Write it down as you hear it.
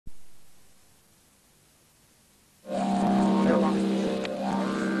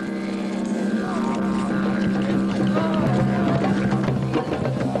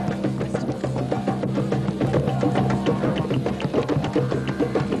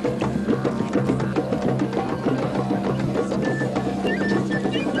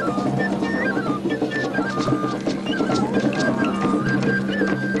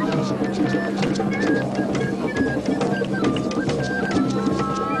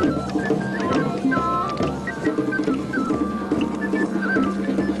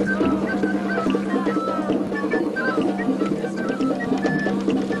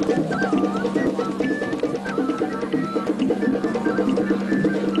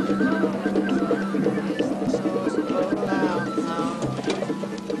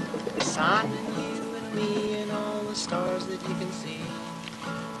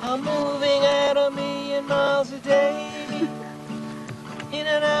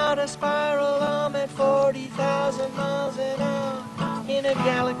a spiral arm at 40,000 miles an hour in a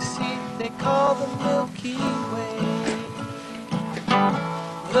galaxy they call the Milky Way.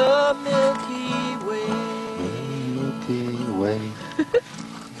 The Milky Way. Milky Way.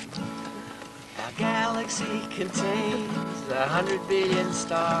 Our galaxy contains 100 billion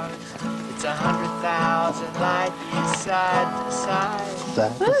stars. It's 100,000 light years side to side.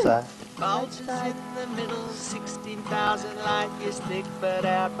 Side to side. Bulges in the middle, 16,000 light years thick, but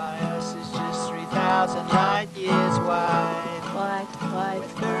out by us is just 3,000 light years wide. Wide.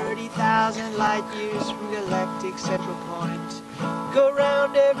 30,000 light years from galactic central point. Go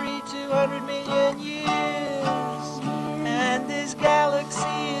round every 200 million years. And this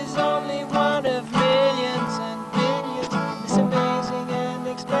galaxy is only one of millions and billions. This amazing and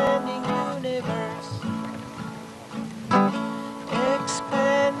expanding universe.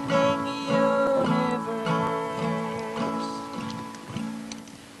 Expanding universe.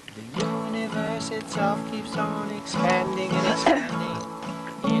 The universe itself keeps on expanding and expanding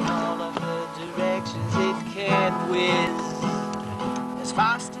in all of the directions it can whiz. As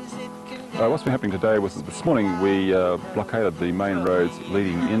fast as it can go. What's been happening today was that this morning we blockaded the main roads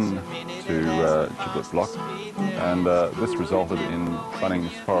leading in to Giblett Block, and this resulted in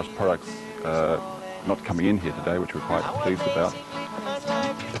Bunnings Forest Products not coming in here today, which we're quite pleased about.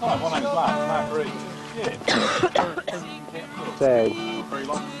 Hi, my name's Mark Reed. Says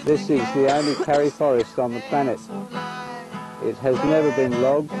this is the only Karri forest on the planet. It has never been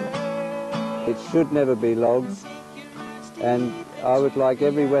logged. It should never be logged. And I would like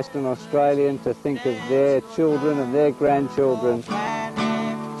every Western Australian to think of their children and their grandchildren.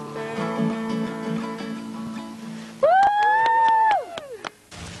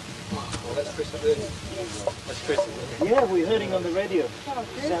 Yeah, we're hearing on the radio.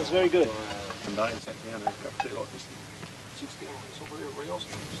 Sounds very good.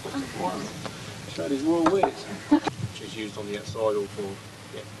 So there's more weights. Which is used on the outside or for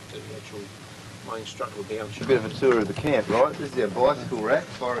the actual main structural down. A bit of a tour of the camp, right? This is our bicycle rack,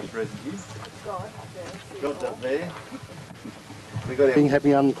 forest residue. Got up there. We got being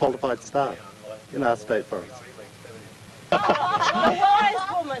having an unqualified staff in our state forest. A wise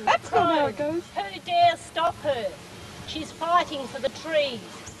woman. That's not how it goes. Who dare stop her? She's fighting for the trees.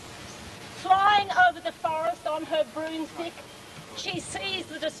 Flying over the forest on her broomstick, she sees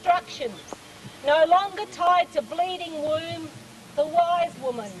the destruction. No longer tied to bleeding womb, the wise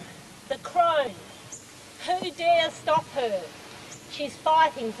woman, the crone. Who dare stop her? She's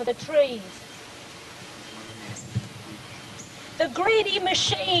fighting for the trees. The greedy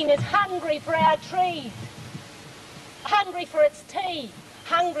machine is hungry for our trees, hungry for its tea,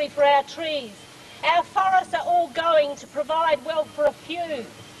 hungry for our trees. Our forests are all going to provide wealth for a few.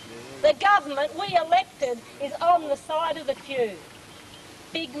 The government we elected is on the side of the few.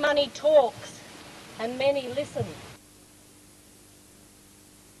 Big money talks and many listen.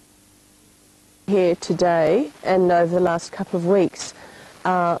 Here today and over the last couple of weeks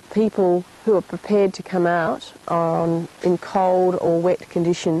are people who are prepared to come out in cold or wet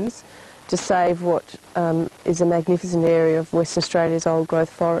conditions to save what is a magnificent area of Western Australia's old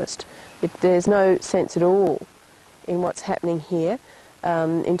growth forest. There's no sense at all in what's happening here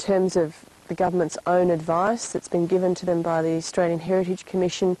in terms of the government's own advice that's been given to them by the Australian Heritage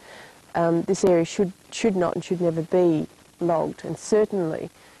Commission. This area should not and should never be logged, and certainly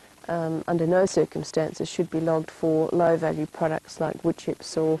under no circumstances should be logged for low-value products like wood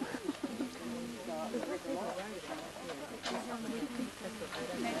chips or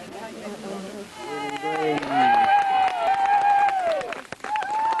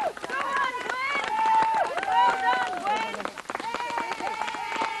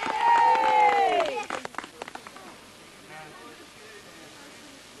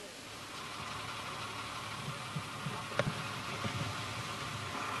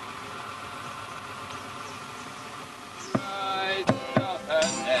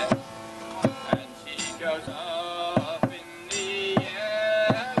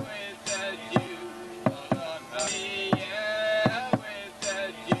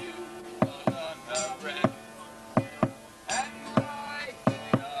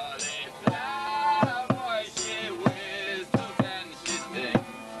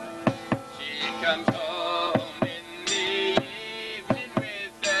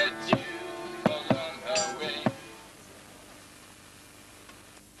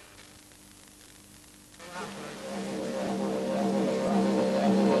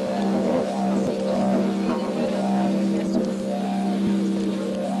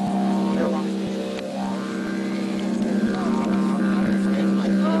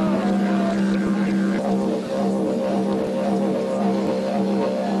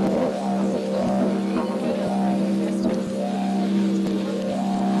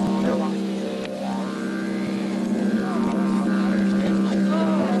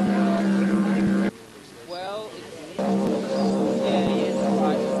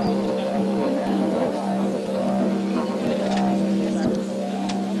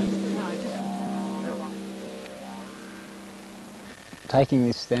taking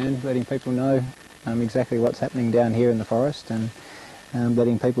this stand, letting people know exactly what's happening down here in the forest, and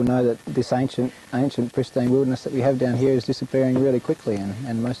letting people know that this ancient pristine wilderness that we have down here is disappearing really quickly,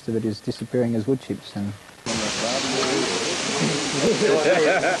 and most of it is disappearing as wood chips. And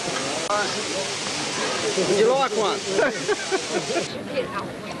would you like one?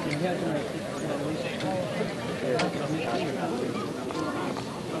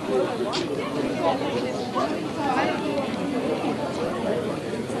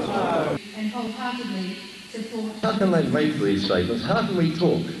 And wholeheartedly support. How can they make these statements? How can we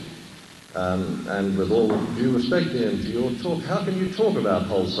talk? And with all due respect, Ian, to your talk, how can you talk about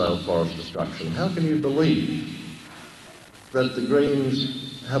wholesale forest destruction? How can you believe that the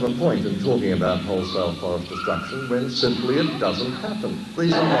Greens have a point in talking about wholesale forest destruction when simply it doesn't happen?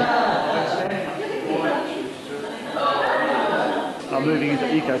 These are not... are moving into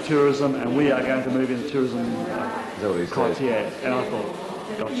ecotourism, and we are going to move into tourism criteria. And I thought,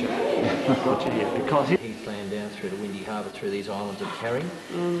 gotcha here, because heathland down through to Windy Harbour, through these islands of Carry.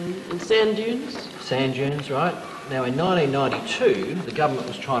 And sand dunes? Sand dunes, right. Now in 1992, the government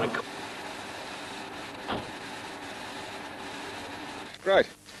was trying to... Great.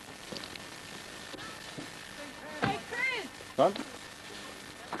 Hey, Chris! Son?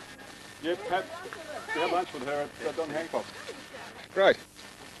 Yep, have lunch with her at Don Hancock. Great.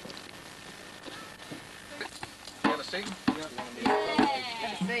 You want a seat?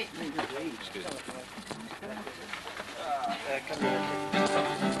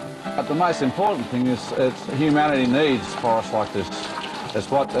 But the most important thing is humanity needs forests like this. It's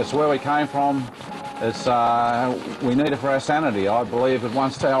where we came from. We need it for our sanity. I believe that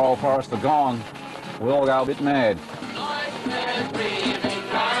once our old forests are gone, we'll all go a bit mad.